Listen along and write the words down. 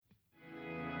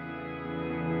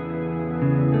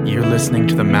You're listening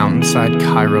to the Mountainside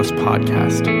Kairos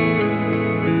podcast.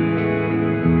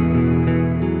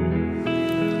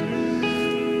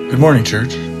 Good morning,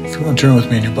 church. If you want to turn with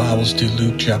me in your Bibles to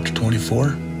Luke chapter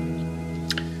 24,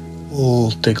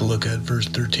 we'll take a look at verse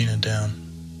 13 and down.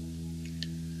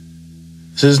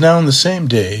 It says, "Now on the same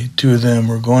day, two of them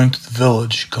were going to the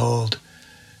village called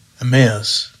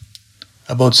Emmaus,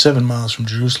 about 7 miles from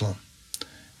Jerusalem.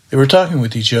 They were talking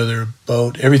with each other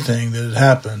about everything that had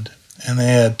happened, and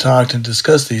they had talked and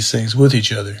discussed these things with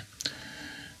each other.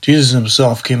 Jesus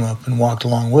himself came up and walked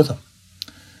along with them,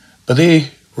 but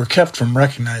they were kept from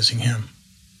recognizing him.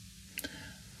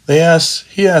 He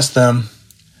asked them,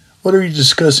 'What are you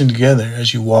discussing together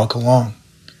as you walk along?'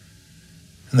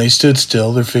 And they stood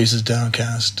still, their faces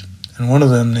downcast. And one of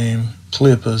them, named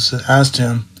Cleopas, asked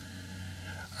him,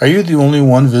 'Are you the only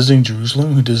one visiting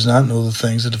Jerusalem who does not know the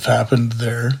things that have happened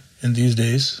there in these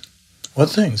days?'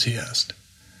 'What things?' he asked.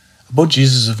 'About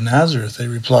Jesus of Nazareth,' they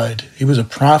replied. 'He was a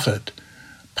prophet,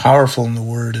 powerful in the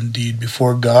word and deed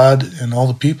before God and all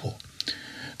the people.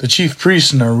 The chief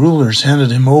priests and our rulers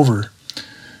handed him over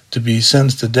to be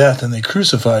sentenced to death, and they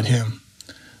crucified him.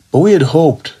 But we had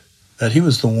hoped that he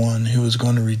was the one who was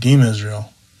going to redeem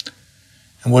Israel.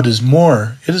 And what is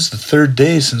more, it is the third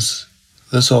day since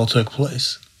this all took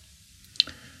place.'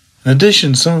 In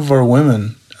addition, some of our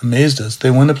women amazed us.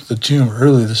 They went up to the tomb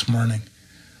early this morning,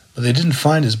 but they didn't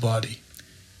find his body.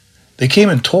 They came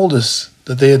and told us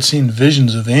that they had seen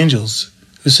visions of angels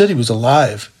who said he was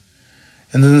alive.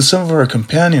 And then some of our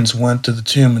companions went to the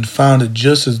tomb and found it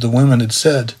just as the women had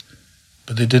said,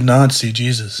 but they did not see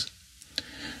Jesus.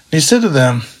 And he said to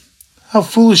them, 'How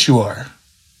foolish you are!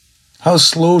 How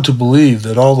slow to believe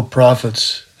that all the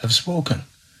prophets have spoken.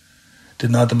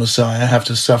 Did not the Messiah have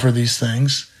to suffer these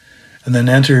things and then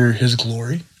enter his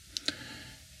glory?'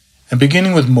 And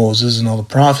beginning with Moses and all the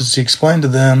prophets, he explained to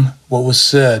them what was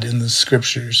said in the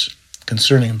scriptures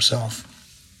concerning himself.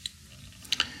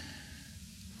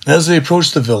 As they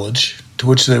approached the village to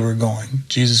which they were going,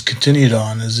 Jesus continued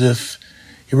on as if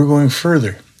he were going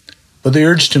further. But they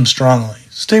urged him strongly,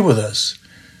 'Stay with us,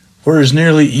 for it is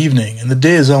nearly evening, and the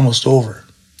day is almost over.'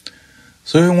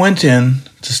 So he went in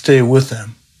to stay with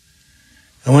them.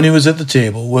 And when he was at the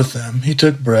table with them, he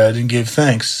took bread and gave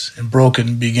thanks, and broke it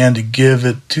and began to give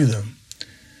it to them.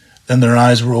 Then their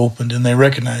eyes were opened, and they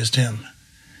recognized him,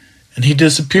 and he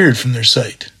disappeared from their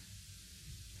sight.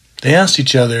 They asked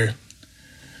each other,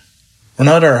 'Were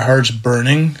not our hearts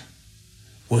burning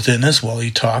within us while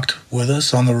he talked with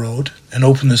us on the road and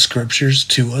opened the scriptures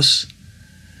to us?'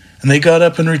 And they got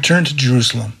up and returned to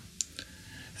Jerusalem.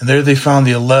 And there they found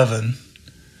the 11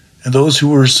 and those who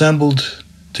were assembled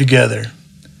together,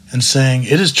 and saying,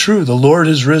 'It is true, the Lord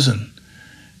has risen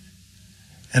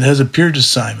and has appeared to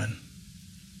Simon.'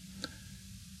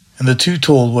 And the two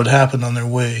told what happened on their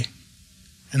way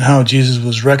and how Jesus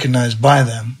was recognized by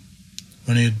them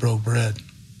when he had broke bread."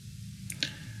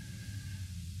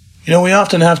 You know, we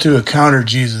often have to encounter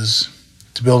Jesus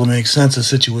to be able to make sense of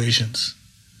situations.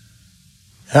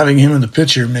 Having him in the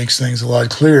picture makes things a lot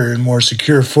clearer and more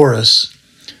secure for us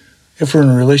if we're in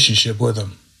a relationship with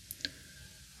him.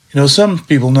 You know, some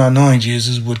people not knowing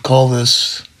Jesus would call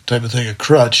this type of thing a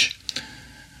crutch,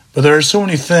 but there are so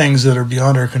many things that are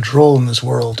beyond our control in this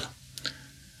world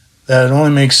that it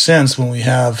only makes sense when we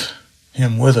have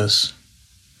him with us.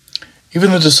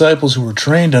 Even the disciples who were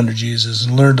trained under Jesus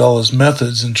and learned all his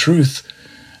methods and truth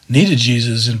needed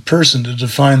Jesus in person to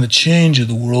define the change of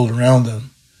the world around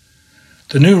them,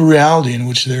 the new reality in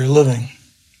which they are living.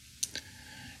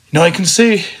 You know, I can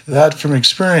say that from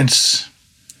experience.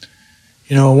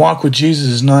 You know, a walk with Jesus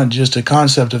is not just a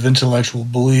concept of intellectual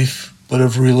belief, but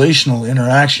of relational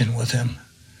interaction with him.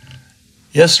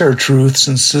 Yes, there are truths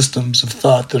and systems of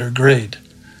thought that are great,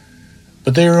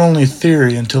 but they are only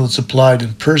theory until it's applied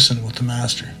in person with the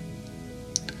Master.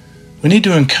 We need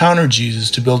to encounter Jesus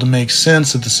to be able to make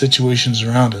sense of the situations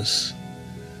around us.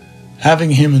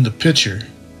 Having him in the picture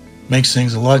makes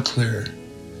things a lot clearer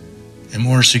and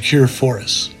more secure for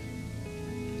us.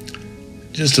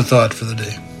 Just a thought for the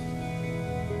day.